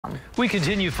We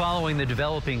continue following the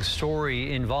developing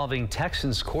story involving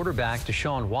Texans quarterback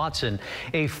Deshaun Watson.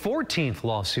 A 14th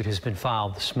lawsuit has been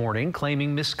filed this morning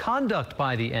claiming misconduct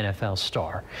by the NFL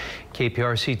star.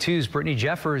 KPRC2's Brittany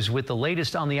Jeffers with the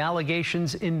latest on the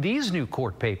allegations in these new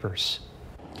court papers.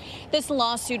 This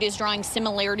lawsuit is drawing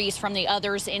similarities from the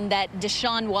others in that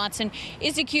Deshaun Watson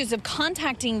is accused of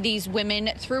contacting these women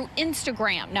through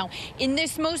Instagram. Now, in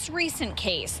this most recent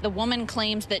case, the woman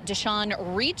claims that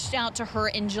Deshaun reached out to her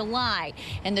in July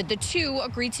and that the two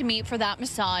agreed to meet for that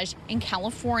massage in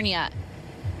California.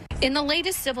 In the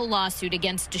latest civil lawsuit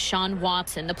against Deshaun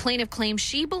Watson, the plaintiff claims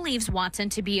she believes Watson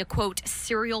to be a, quote,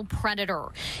 serial predator.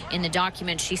 In the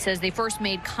document, she says they first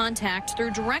made contact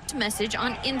through direct message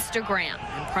on Instagram.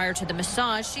 And prior to the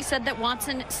massage, she said that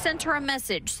Watson sent her a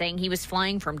message saying he was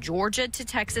flying from Georgia to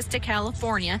Texas to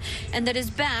California and that his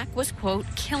back was, quote,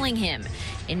 killing him.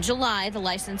 In July, the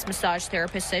licensed massage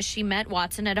therapist says she met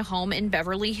Watson at a home in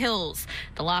Beverly Hills.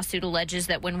 The lawsuit alleges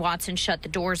that when Watson shut the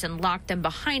doors and locked them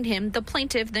behind him, the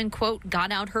plaintiff then, quote, got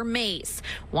out her mace.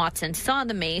 Watson saw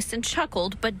the mace and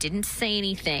chuckled but didn't say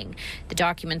anything. The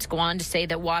documents go on to say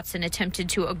that Watson attempted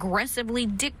to aggressively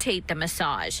dictate the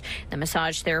massage. The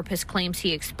massage therapist claims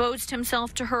he exposed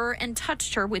himself to her and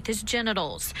touched her with his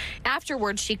genitals.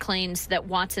 Afterwards, she claims that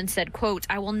Watson said, quote,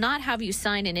 I will not have you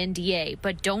sign an NDA,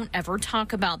 but don't ever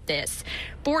talk about this.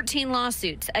 14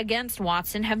 lawsuits against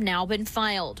Watson have now been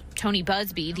filed. Tony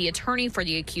Busby, the attorney for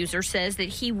the accuser, says that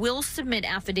he will submit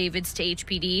affidavits to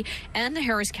HPD and the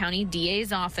Harris County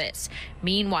DA's office.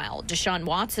 Meanwhile, Deshaun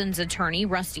Watson's attorney,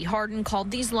 Rusty Hardin,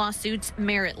 called these lawsuits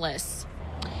meritless.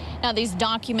 Now, these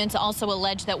documents also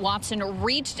allege that Watson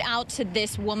reached out to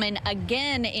this woman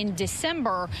again in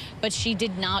December, but she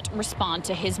did not respond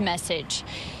to his message.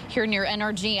 Here near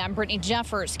NRG, I'm Brittany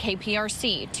Jeffers,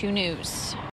 KPRC 2 News.